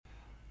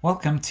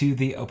Welcome to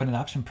the Open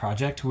Adoption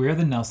Project. We're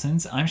the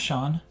Nelsons. I'm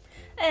Sean.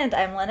 And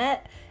I'm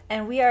Lynette,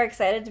 and we are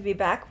excited to be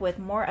back with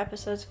more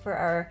episodes for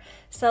our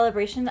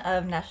celebration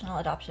of National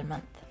Adoption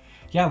Month.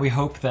 Yeah, we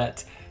hope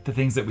that the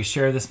things that we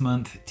share this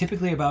month,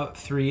 typically about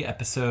 3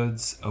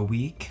 episodes a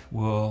week,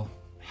 will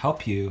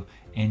help you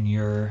in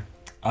your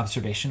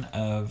observation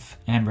of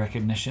and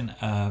recognition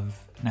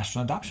of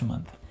National Adoption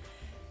Month.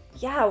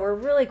 Yeah, we're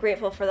really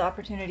grateful for the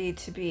opportunity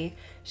to be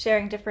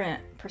sharing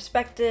different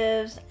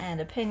perspectives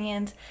and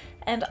opinions,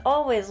 and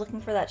always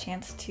looking for that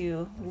chance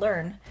to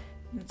learn.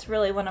 It's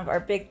really one of our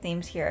big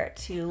themes here,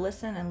 to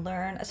listen and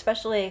learn,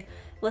 especially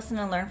listen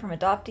and learn from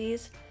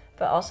adoptees,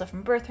 but also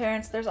from birth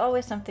parents. There's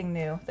always something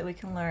new that we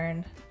can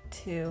learn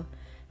to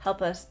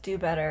help us do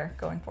better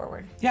going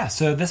forward. Yeah,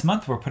 so this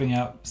month we're putting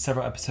out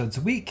several episodes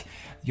a week.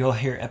 You'll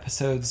hear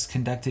episodes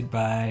conducted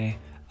by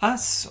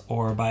us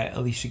or by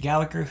Alicia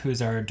Gallagher,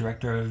 who's our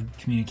Director of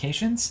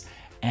Communications.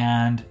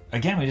 And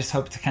again, we just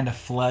hope to kind of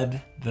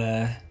flood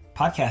the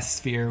podcast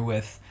sphere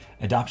with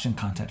adoption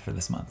content for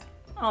this month.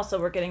 Also,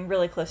 we're getting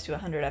really close to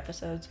 100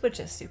 episodes, which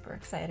is super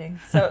exciting.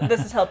 So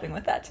this is helping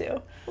with that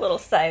too. A little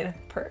side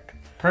perk.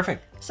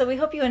 Perfect. So we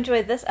hope you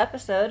enjoyed this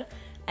episode.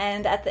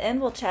 And at the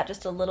end, we'll chat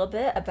just a little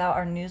bit about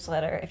our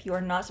newsletter. If you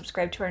are not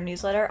subscribed to our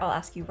newsletter, I'll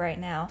ask you right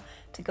now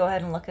to go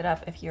ahead and look it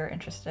up if you're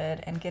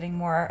interested in getting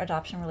more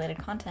adoption-related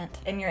content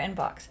in your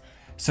inbox.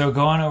 So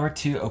go on over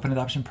to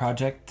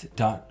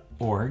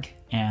openadoptionproject.org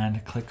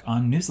and click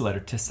on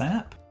newsletter to sign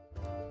up.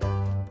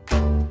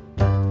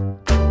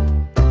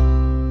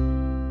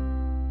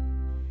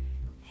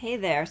 Hey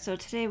there. So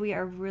today we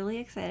are really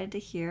excited to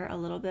hear a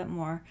little bit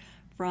more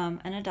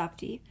from an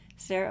adoptee,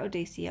 Sarah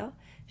Odacio.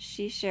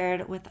 She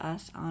shared with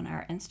us on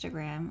our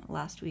Instagram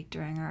last week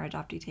during our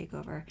adoptee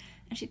takeover,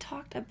 and she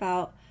talked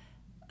about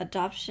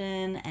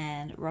adoption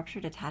and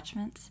ruptured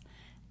attachments.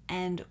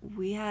 And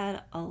we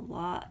had a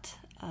lot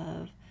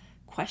of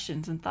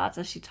questions and thoughts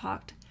as she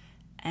talked,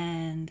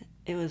 and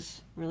it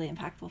was really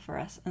impactful for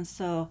us. And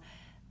so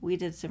we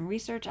did some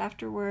research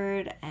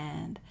afterward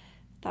and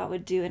thought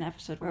we'd do an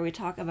episode where we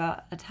talk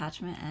about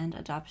attachment and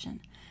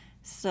adoption.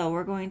 So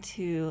we're going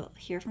to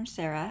hear from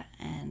Sarah,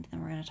 and then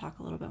we're going to talk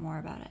a little bit more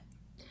about it.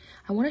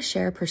 I want to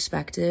share a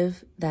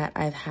perspective that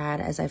I've had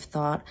as I've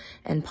thought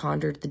and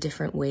pondered the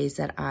different ways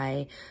that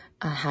I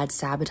had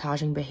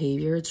sabotaging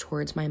behavior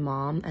towards my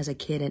mom as a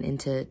kid and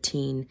into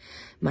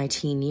my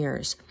teen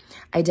years.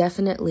 I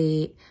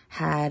definitely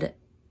had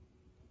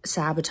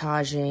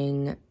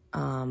sabotaging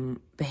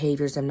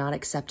behaviors of not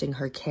accepting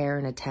her care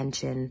and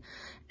attention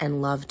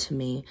and love to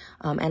me.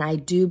 And I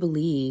do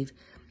believe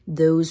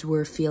those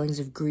were feelings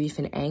of grief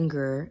and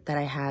anger that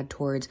I had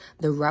towards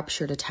the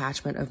ruptured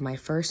attachment of my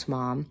first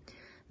mom.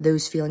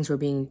 Those feelings were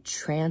being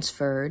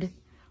transferred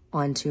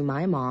onto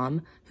my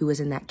mom, who was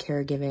in that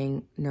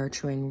caregiving,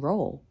 nurturing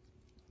role.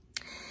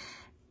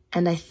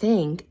 And I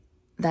think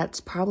that's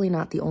probably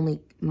not the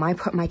only, my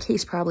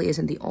case probably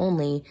isn't the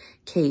only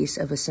case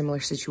of a similar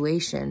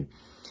situation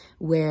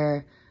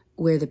where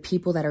the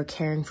people that are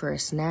caring for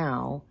us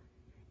now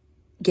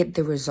get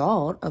the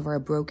result of our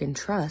broken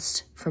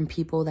trust from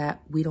people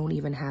that we don't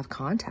even have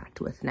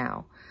contact with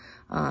now.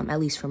 At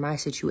least for my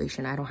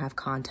situation, I don't have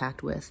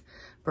contact with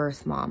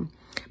birth mom.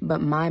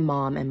 But my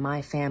mom and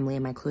my family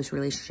and my close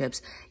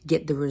relationships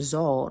get the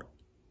result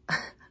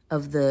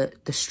of the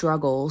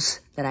struggles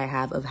that I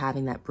have of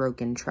having that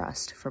broken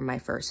trust from my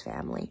first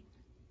family.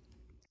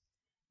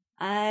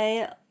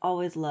 I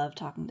always love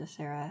talking to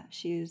Sarah.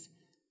 She's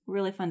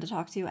really fun to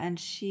talk to, and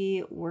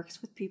she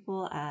works with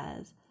people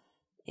as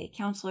a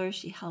counselor.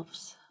 She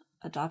helps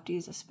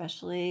adoptees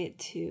especially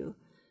to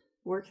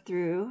work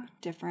through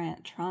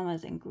different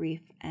traumas and grief,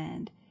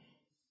 and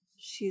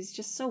she's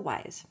just so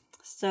wise.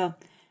 So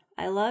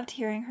I loved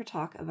hearing her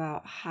talk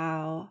about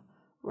how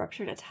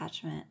ruptured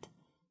attachment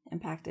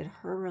impacted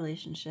her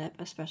relationship,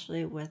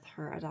 especially with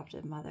her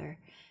adopted mother,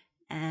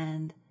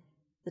 and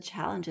the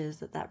challenges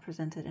that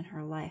presented in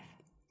her life.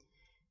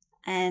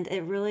 And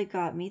it really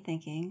got me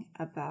thinking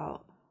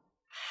about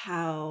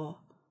how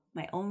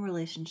my own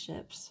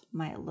relationships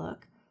might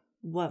look,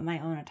 what my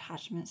own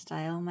attachment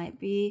style might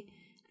be,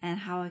 and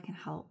how I can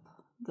help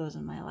those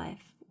in my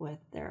life with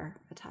their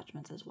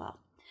attachments as well.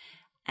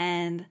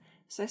 And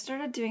so I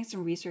started doing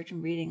some research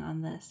and reading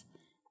on this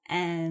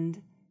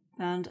and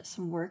found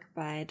some work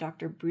by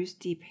Dr. Bruce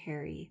D.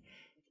 Perry.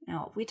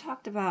 Now, we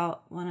talked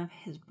about one of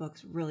his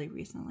books really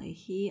recently.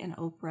 He and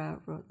Oprah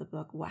wrote the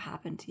book, What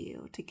Happened to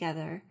You,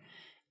 together,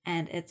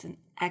 and it's an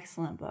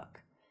excellent book.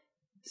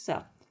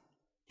 So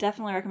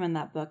definitely recommend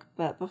that book.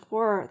 But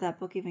before that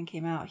book even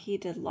came out, he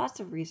did lots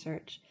of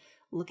research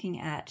looking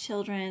at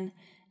children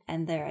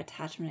and their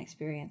attachment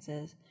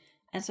experiences.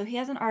 And so he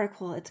has an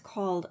article, it's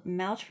called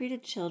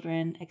Maltreated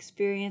Children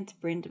Experience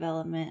Brain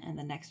Development and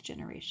the Next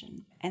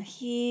Generation. And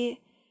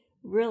he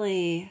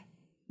really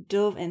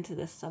dove into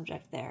this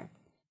subject there.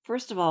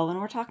 First of all, when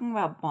we're talking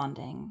about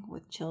bonding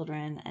with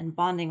children and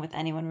bonding with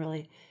anyone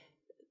really,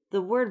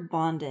 the word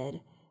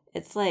bonded,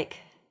 it's like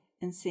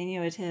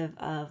insinuative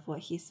of what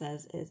he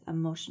says is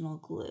emotional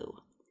glue.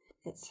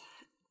 It's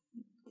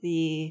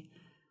the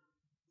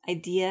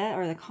idea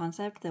or the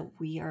concept that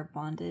we are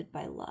bonded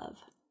by love.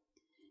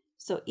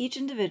 So each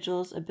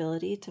individual's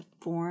ability to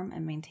form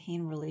and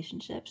maintain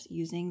relationships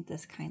using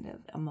this kind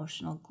of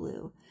emotional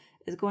glue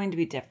is going to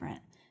be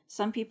different.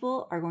 Some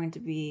people are going to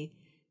be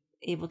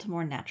able to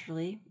more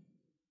naturally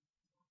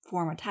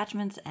form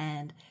attachments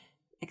and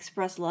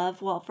express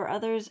love, while for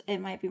others it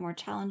might be more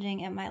challenging,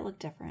 it might look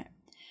different.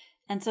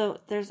 And so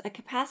there's a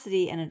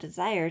capacity and a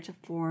desire to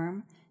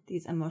form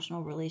these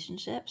emotional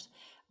relationships,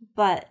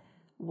 but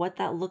what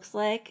that looks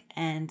like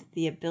and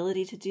the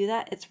ability to do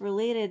that, it's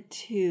related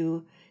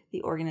to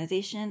the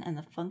organization and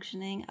the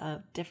functioning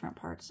of different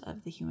parts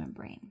of the human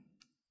brain.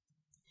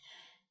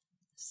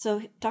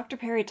 So Dr.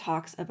 Perry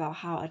talks about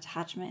how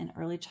attachment in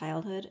early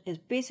childhood is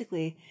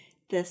basically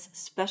this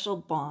special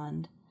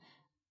bond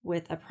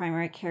with a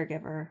primary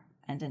caregiver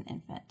and an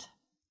infant,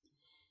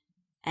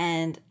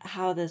 and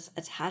how this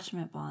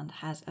attachment bond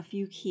has a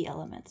few key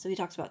elements. So he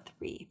talks about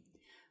 3.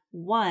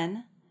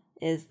 One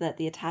is that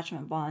the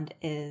attachment bond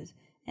is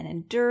an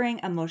enduring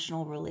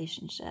emotional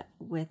relationship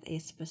with a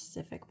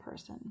specific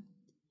person.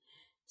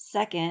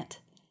 Second,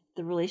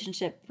 the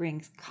relationship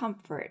brings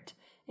comfort.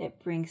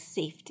 It brings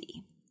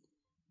safety.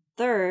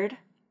 Third,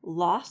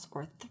 loss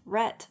or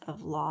threat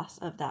of loss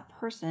of that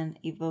person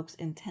evokes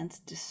intense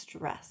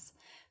distress.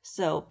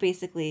 So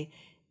basically,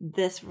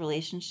 this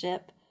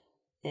relationship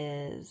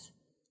is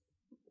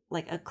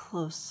like a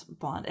close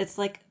bond. It's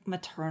like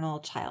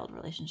maternal-child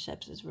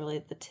relationships is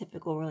really the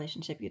typical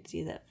relationship you'd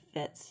see that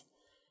fits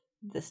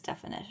this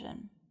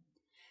definition.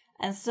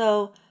 And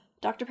so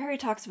Dr. Perry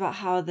talks about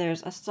how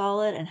there's a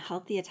solid and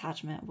healthy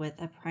attachment with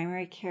a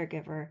primary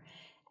caregiver,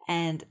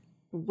 and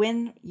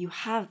when you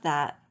have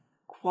that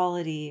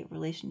quality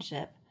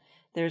relationship,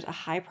 there's a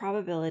high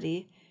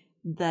probability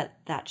that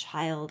that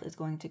child is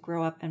going to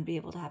grow up and be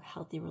able to have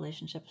healthy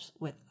relationships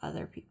with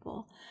other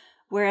people.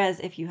 Whereas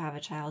if you have a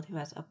child who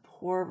has a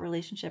poor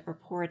relationship or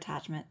poor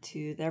attachment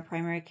to their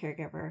primary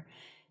caregiver,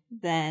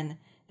 then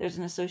there's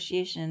an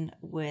association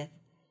with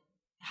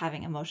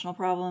having emotional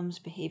problems,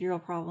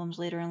 behavioral problems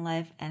later in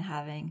life, and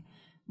having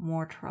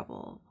more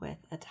trouble with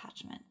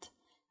attachment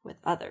with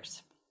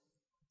others.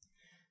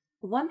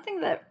 One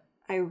thing that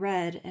I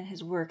read in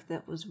his work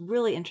that was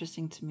really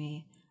interesting to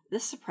me,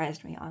 this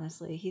surprised me,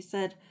 honestly. He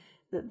said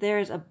that there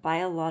is a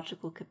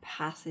biological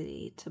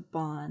capacity to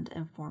bond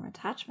and form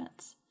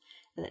attachments.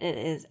 That it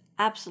is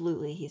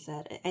absolutely, he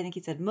said, I think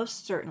he said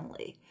most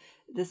certainly,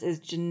 this is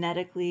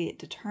genetically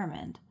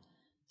determined.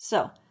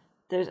 So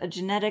there's a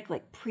genetic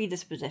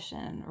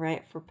predisposition,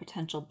 right, for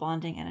potential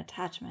bonding and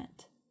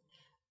attachment.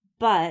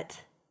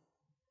 But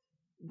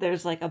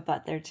there's a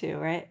but there too,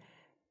 right?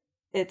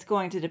 It's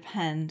going to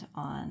depend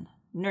on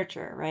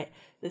nurture, right?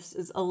 This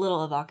is a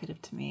little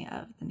evocative to me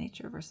of the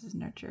nature versus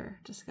nurture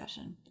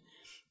discussion.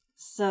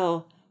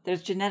 So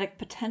there's genetic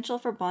potential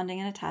for bonding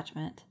and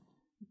attachment,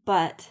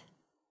 but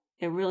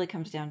it really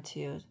comes down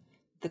to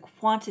the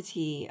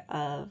quantity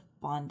of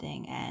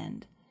bonding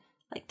and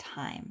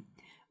time,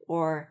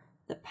 or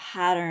the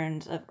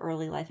patterns of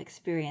early life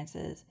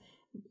experiences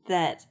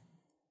that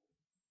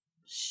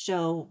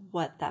show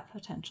what that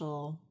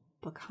potential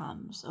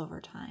becomes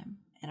over time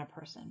in a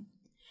person.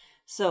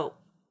 So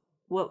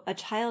what a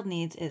child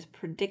needs is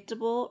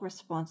predictable,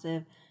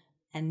 responsive,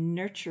 and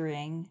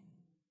nurturing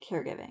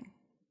caregiving.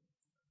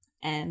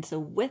 And so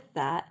with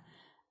that,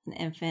 an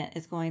infant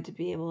is going to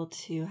be able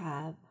to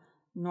have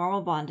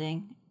normal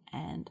bonding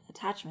and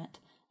attachment.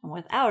 And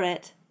without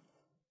it,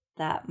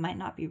 that might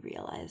not be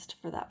realized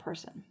for that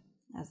person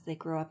as they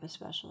grow up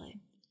especially.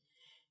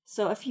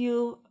 So a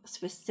few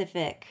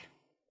specific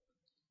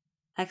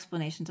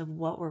explanations of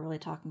what we're really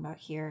talking about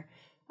here.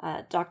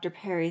 Dr.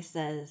 Perry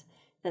says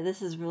that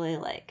this is really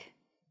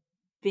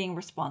being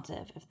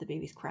responsive if the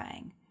baby's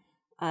crying,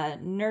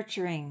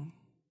 nurturing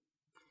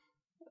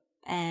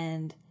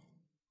and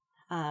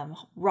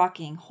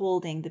rocking,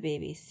 holding the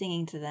baby,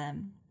 singing to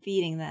them,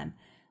 feeding them,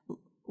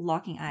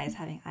 locking eyes,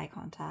 having eye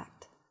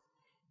contact.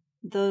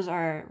 Those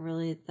are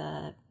really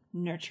the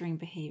nurturing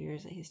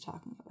behaviors that he's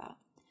talking about.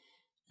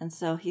 And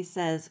so he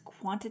says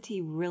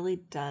quantity really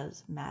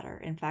does matter.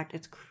 In fact,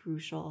 it's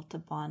crucial to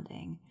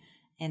bonding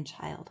in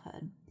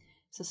childhood.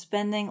 So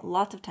spending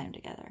lots of time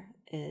together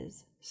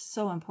is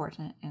so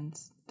important in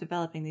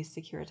developing these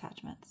secure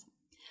attachments.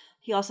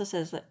 He also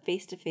says that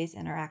face-to-face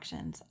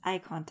interactions, eye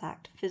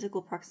contact,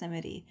 physical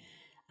proximity,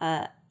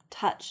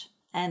 touch,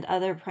 and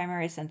other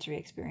primary sensory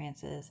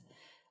experiences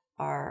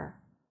are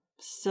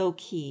so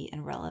key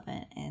and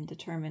relevant in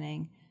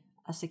determining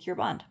a secure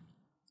bond.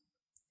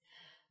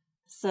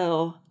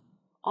 So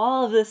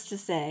all of this to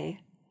say,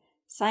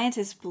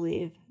 scientists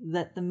believe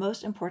that the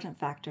most important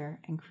factor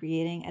in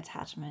creating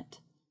attachment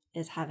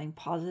is having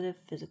positive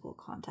physical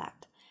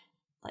contact,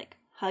 like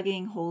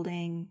hugging,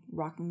 holding,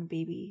 rocking the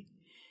baby.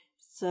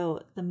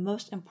 So the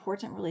most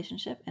important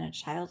relationship in a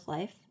child's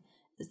life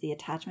is the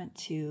attachment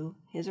to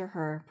his or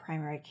her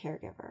primary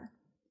caregiver.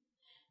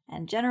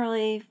 And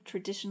generally,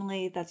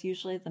 traditionally, that's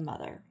usually the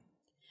mother.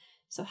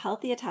 So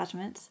healthy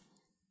attachments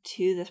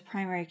to this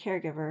primary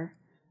caregiver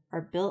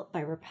are built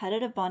by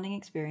repetitive bonding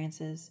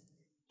experiences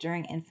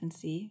during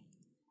infancy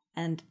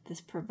And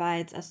this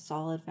provides a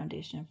solid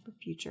foundation for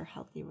future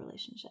healthy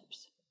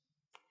relationships.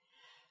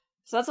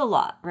 So that's a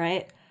lot,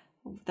 right?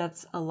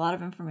 That's a lot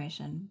of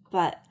information.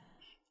 But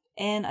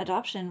in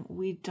adoption,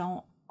 we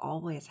don't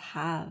always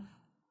have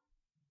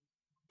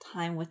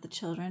time with the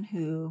children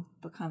who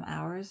become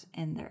ours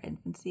in their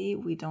infancy.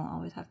 We don't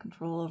always have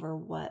control over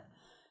what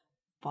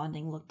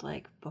bonding looked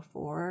like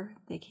before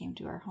they came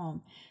to our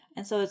home.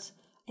 And so it's,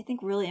 I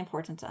think, really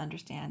important to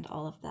understand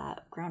all of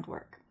that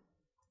groundwork.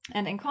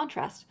 And in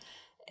contrast,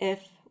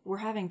 if we're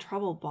having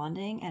trouble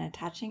bonding and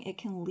attaching, it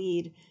can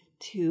lead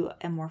to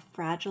a more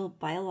fragile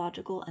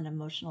biological and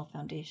emotional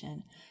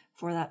foundation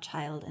for that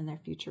child in their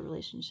future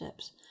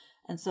relationships.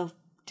 And so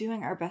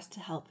doing our best to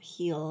help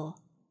heal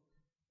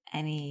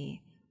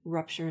any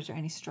ruptures or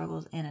any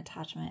struggles in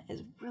attachment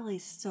is really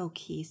so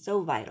key,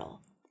 so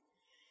vital.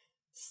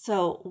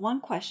 So one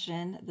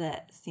question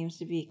that seems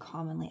to be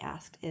commonly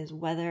asked is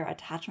whether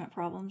attachment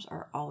problems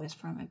are always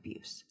from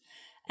abuse.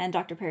 And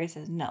Dr. Perry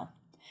says no.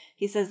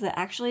 He says that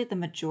actually the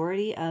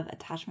majority of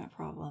attachment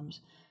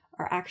problems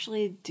are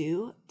actually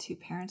due to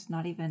parents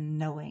not even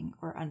knowing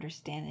or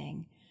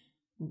understanding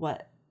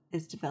what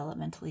is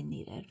developmentally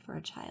needed for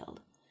a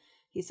child.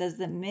 He says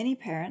that many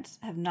parents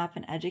have not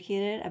been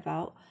educated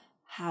about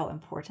how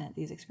important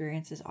these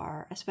experiences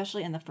are,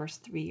 especially in the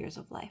first 3 years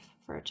of life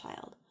for a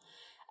child.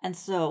 And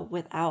so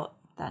without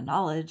that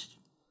knowledge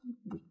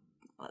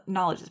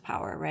is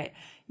power, right?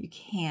 You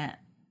can't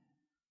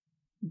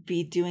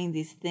be doing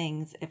these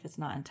things if it's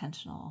not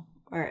intentional,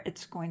 or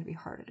it's going to be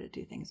harder to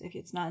do things if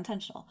it's not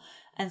intentional.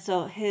 And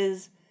so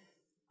his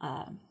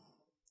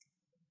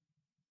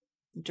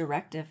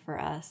directive for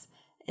us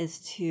is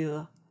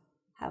to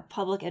have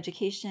public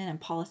education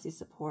and policy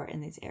support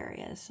in these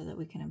areas so that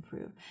we can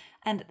improve.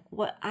 And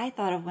what I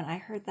thought of when I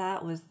heard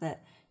that was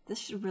that this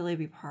should really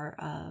be part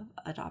of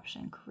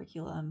adoption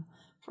curriculum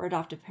for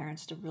adoptive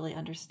parents to really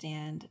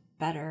understand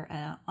better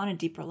and on a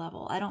deeper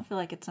level. I don't feel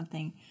like it's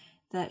something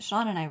that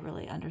Sean and I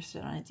really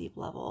understood on a deep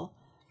level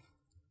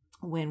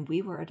when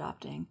we were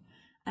adopting.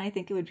 And I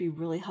think it would be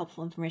really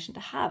helpful information to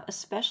have,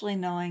 especially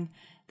knowing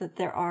that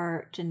there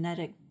are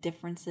genetic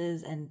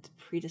differences and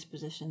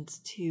predispositions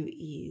to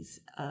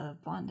ease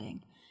of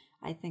bonding.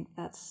 I think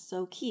that's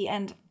so key.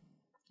 And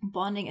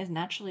bonding is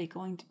naturally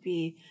going to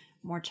be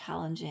more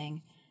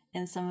challenging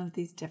in some of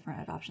these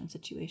different adoption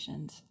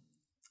situations.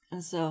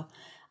 And so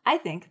I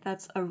think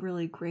that's a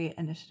really great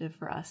initiative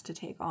for us to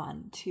take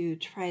on, to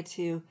try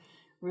to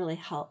really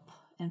help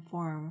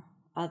inform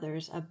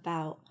others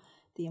about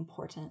the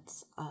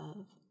importance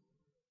of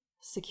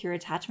secure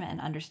attachment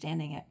and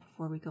understanding it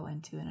before we go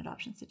into an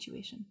adoption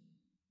situation.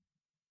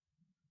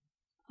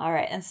 All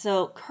right, and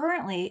so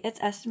currently it's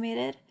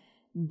estimated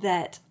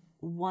that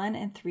 1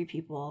 in 3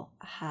 people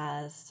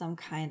has some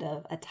kind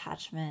of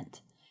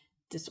attachment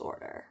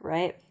disorder,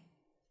 right?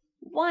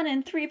 1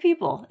 in 3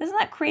 people. Isn't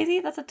that crazy?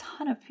 That's a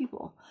ton of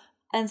people.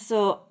 And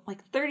so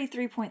like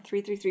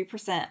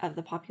 33.333% of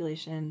the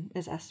population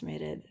is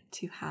estimated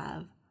to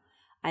have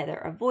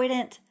either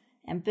avoidant,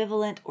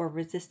 ambivalent, or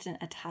resistant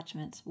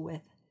attachments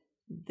with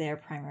their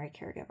primary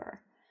caregiver.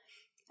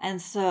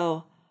 And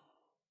so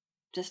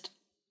just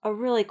a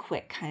really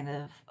quick kind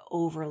of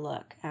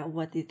overlook at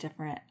what these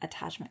different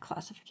attachment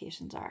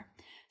classifications are.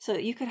 So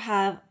you could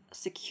have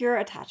secure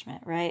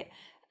attachment, right?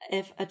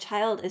 If a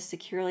child is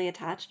securely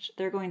attached,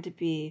 they're going to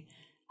be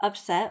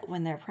upset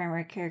when their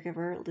primary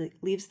caregiver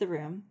leaves the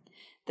room.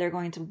 They're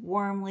going to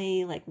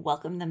warmly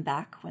welcome them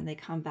back when they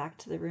come back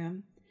to the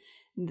room.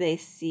 They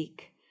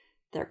seek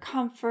their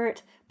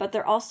comfort, but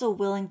they're also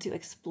willing to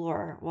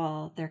explore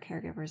while their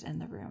caregiver's in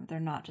the room. They're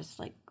not just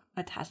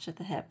attached at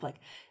the hip.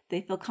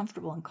 They feel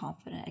comfortable and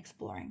confident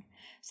exploring.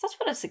 So that's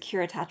what a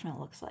secure attachment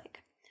looks like.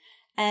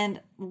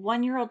 And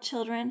 1-year-old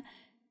children,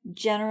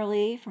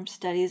 generally from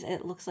studies,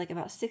 it looks like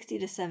about 60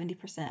 to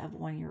 70% of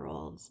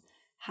 1-year-olds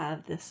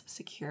have this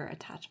secure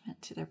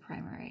attachment to their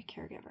primary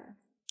caregiver.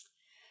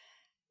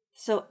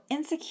 So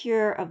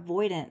insecure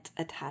avoidant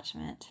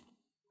attachment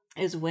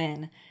is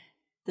when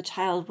the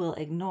child will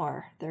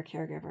ignore their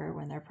caregiver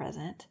when they're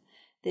present.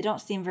 They don't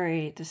seem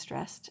very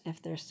distressed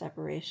if there's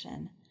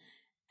separation,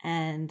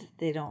 and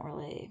they don't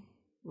really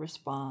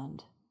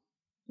respond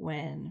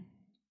when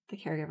the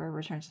caregiver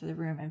returns to the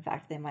room. In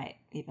fact, they might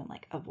even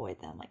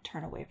avoid them,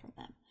 turn away from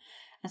them.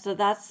 And so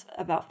that's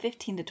about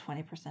 15 to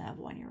 20% of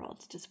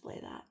 1-year-olds display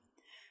that.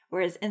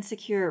 Whereas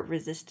insecure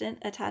resistant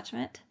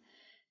attachment,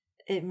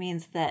 it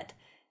means that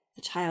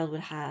the child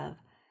would have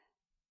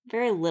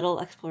very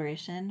little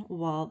exploration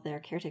while their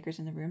caretaker's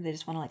in the room. They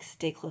just want to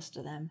stay close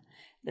to them.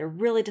 They're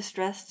really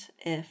distressed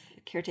if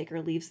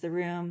caretaker leaves the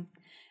room,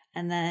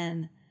 and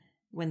then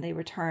when they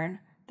return,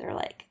 they're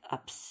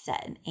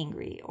upset and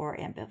angry or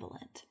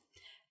ambivalent.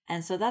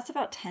 And so that's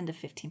about 10 to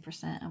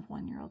 15% of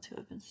 1-year-olds who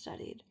have been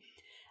studied.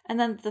 And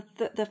then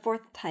the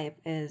fourth type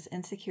is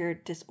insecure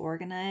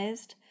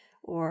disorganized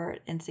or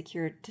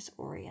insecure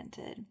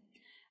disoriented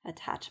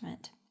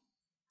attachment.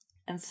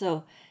 And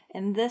so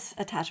in this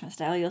attachment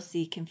style, you'll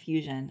see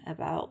confusion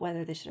about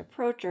whether they should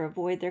approach or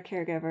avoid their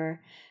caregiver.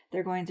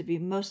 They're going to be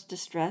most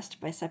distressed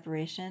by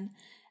separation,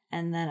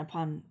 And then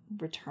upon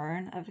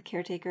return of the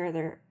caretaker,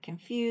 they're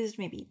confused,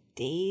 maybe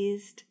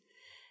dazed.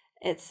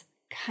 It's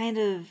kind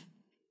of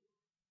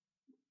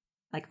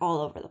like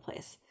all over the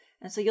place.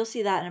 And so you'll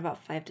see that in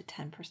about 5 to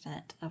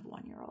 10% of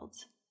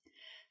 1-year-olds.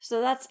 So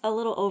that's a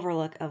little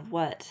overlook of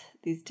what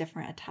these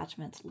different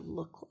attachments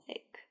look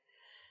like.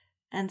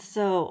 And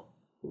so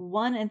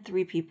 1 in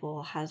 3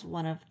 people has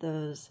one of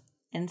those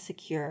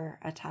insecure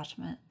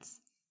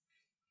attachments,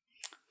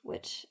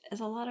 which is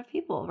a lot of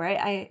people,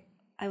 right?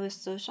 I was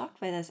so shocked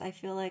by this. I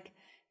feel like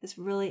this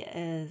really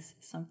is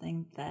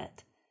something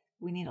that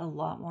we need a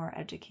lot more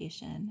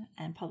education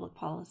and public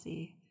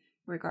policy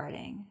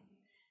regarding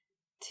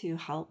to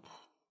help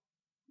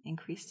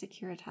increase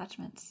secure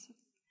attachments.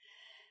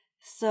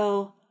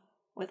 So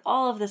with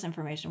all of this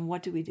information,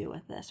 what do we do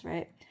with this,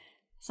 right?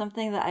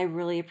 Something that I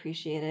really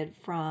appreciated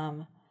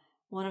from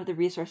one of the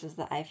resources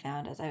that I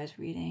found as I was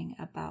reading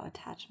about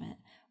attachment,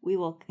 we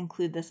will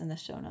include this in the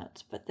show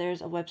notes, but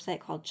there's a website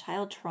called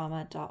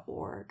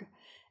childtrauma.org,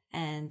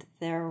 and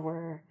there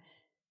were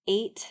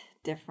 8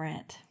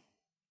 different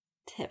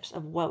tips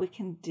of what we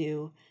can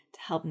do to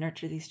help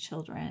nurture these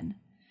children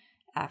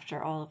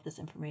after all of this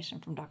information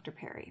from Dr.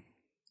 Perry.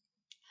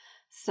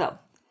 So,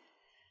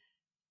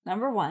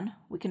 number 1,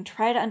 we can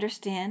try to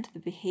understand the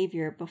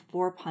behavior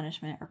before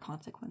punishment or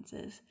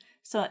consequences.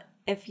 So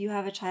if you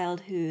have a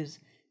child who's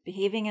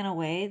behaving in a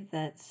way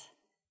that's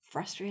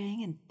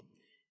frustrating and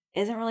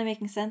isn't really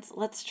making sense,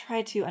 let's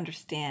try to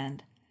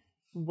understand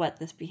what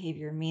this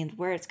behavior means,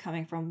 where it's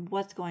coming from,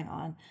 what's going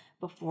on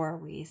before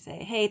we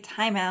say, hey,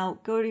 time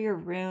out, go to your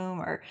room,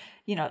 or,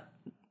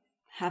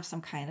 have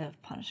some kind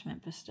of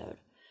punishment bestowed.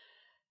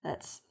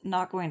 That's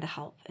not going to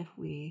help if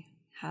we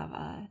have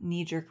a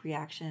knee-jerk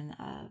reaction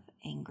of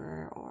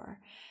anger or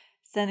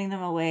sending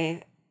them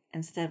away.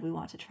 Instead, we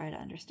want to try to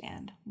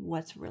understand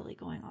what's really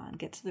going on,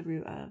 get to the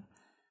root of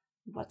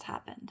what's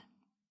happened.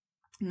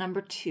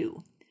 Number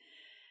 2,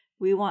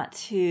 we want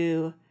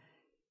to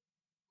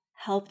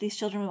help these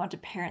children. We want to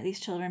parent these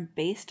children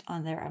based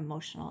on their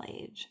emotional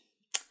age.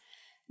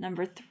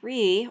 Number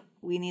 3,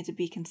 we need to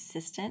be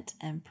consistent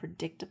and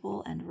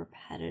predictable and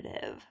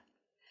repetitive.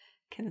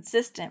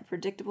 Consistent,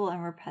 predictable,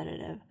 and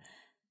repetitive.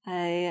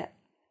 I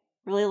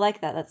really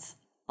like that. That's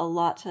a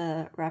lot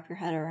to wrap your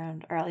head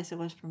around, or at least it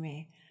was for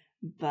me.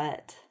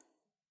 But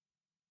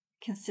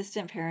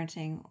consistent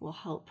parenting will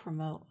help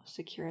promote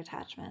secure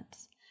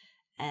attachments,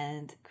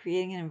 and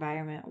creating an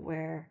environment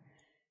where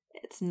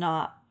it's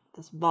not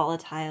this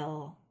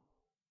volatile,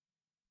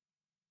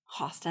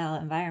 hostile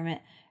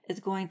environment is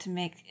going to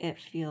make it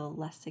feel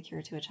less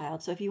secure to a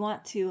child. So if you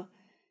want to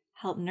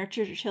help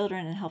nurture your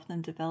children and help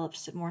them develop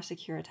more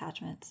secure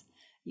attachments,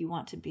 you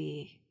want to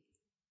be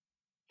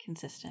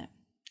consistent.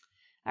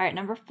 All right,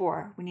 number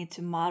 4, we need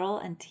to model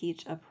and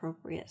teach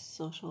appropriate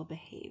social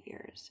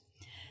behaviors.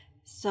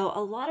 So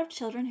a lot of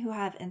children who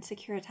have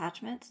insecure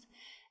attachments,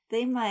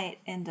 they might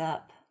end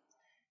up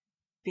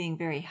being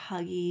very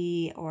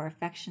huggy or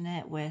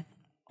affectionate with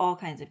all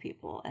kinds of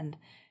people and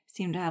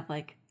seem to have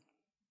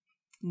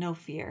no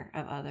fear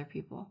of other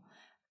people.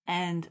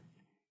 And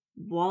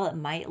while it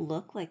might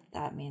look like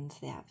that means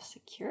they have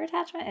secure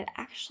attachment, it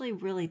actually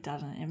really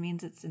doesn't. It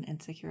means it's an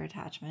insecure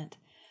attachment.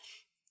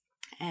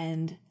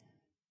 And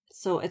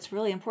so it's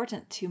really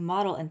important to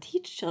model and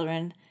teach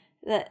children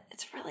that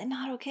it's really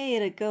not okay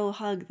to go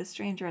hug the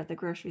stranger at the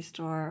grocery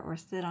store or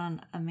sit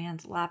on a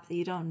man's lap that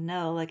you don't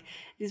know.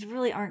 These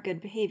really aren't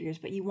good behaviors,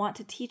 but you want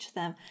to teach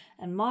them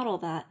and model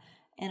that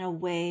in a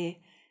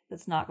way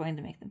that's not going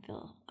to make them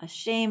feel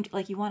ashamed.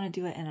 You want to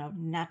do it in a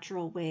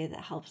natural way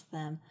that helps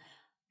them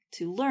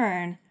to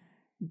learn,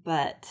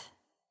 but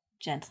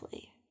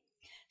gently.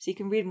 So you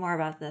can read more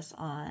about this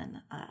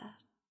on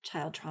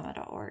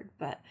childtrauma.org,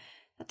 but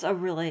that's a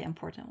really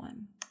important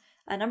one.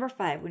 Number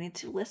 5, we need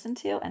to listen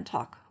to and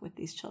talk with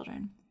these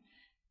children,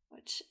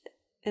 which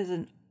is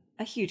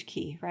a huge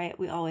key, right?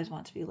 We always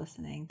want to be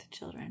listening to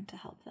children to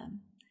help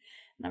them.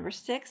 Number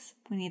 6,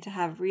 we need to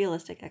have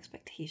realistic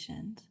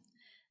expectations.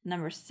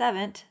 Number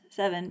 7,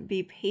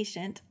 be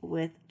patient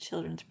with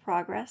children's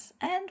progress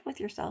and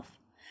with yourself.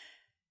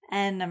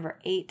 And number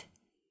 8,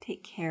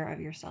 take care of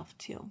yourself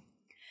too.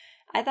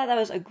 I thought that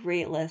was a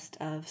great list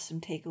of some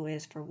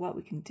takeaways for what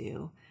we can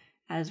do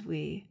as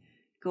we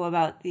go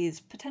about these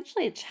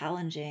potentially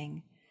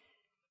challenging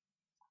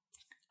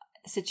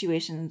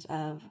situations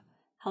of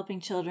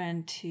helping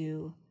children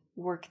to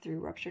work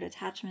through ruptured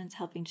attachments,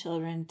 helping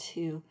children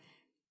to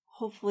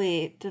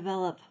hopefully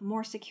develop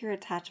more secure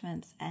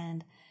attachments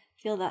and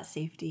feel that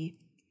safety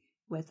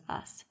with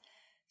us.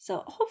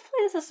 So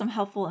hopefully this is some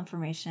helpful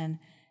information,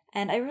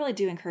 and I really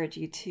do encourage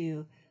you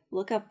to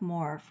look up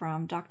more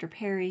from Dr.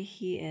 Perry.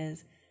 He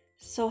is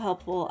so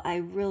helpful. I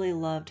really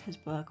loved his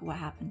book, What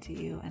Happened to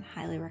You, and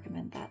highly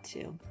recommend that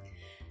too.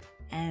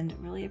 And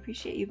really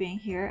appreciate you being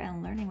here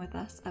and learning with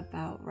us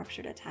about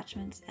ruptured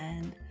attachments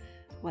and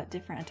what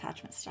different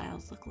attachment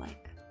styles look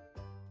like.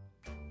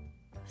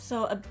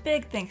 So a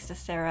big thanks to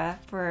Sarah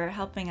for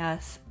helping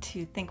us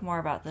to think more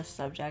about this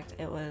subject.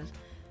 It was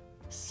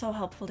so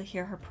helpful to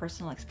hear her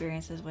personal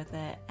experiences with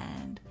it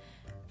and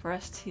for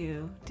us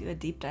to do a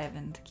deep dive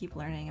and to keep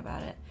learning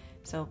about it.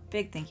 So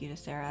big thank you to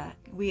Sarah.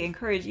 We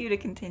encourage you to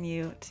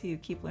continue to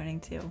keep learning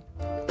too.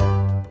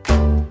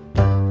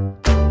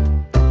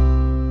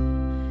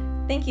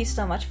 Thank you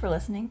so much for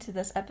listening to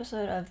this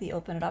episode of the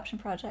Open Adoption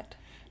Project.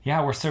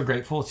 Yeah, we're so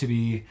grateful to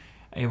be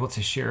able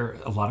to share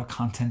a lot of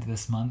content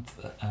this month,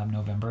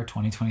 November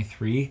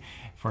 2023,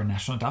 for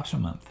National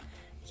Adoption Month.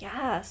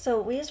 Yeah,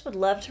 so we just would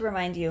love to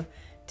remind you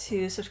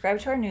to subscribe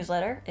to our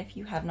newsletter if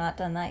you have not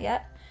done that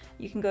yet.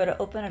 You can go to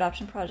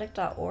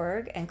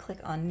openadoptionproject.org and click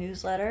on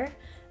newsletter,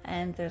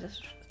 and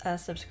there's a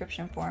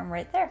subscription form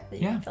right there that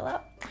you can fill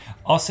out.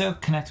 Also,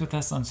 connect with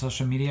us on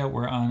social media.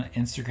 We're on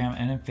Instagram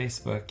and on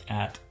Facebook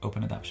at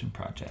Open Adoption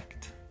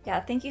Project.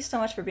 Yeah, thank you so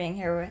much for being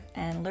here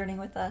and learning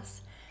with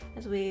us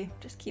as we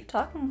just keep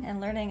talking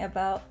and learning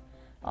about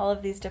all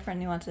of these different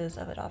nuances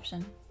of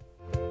adoption.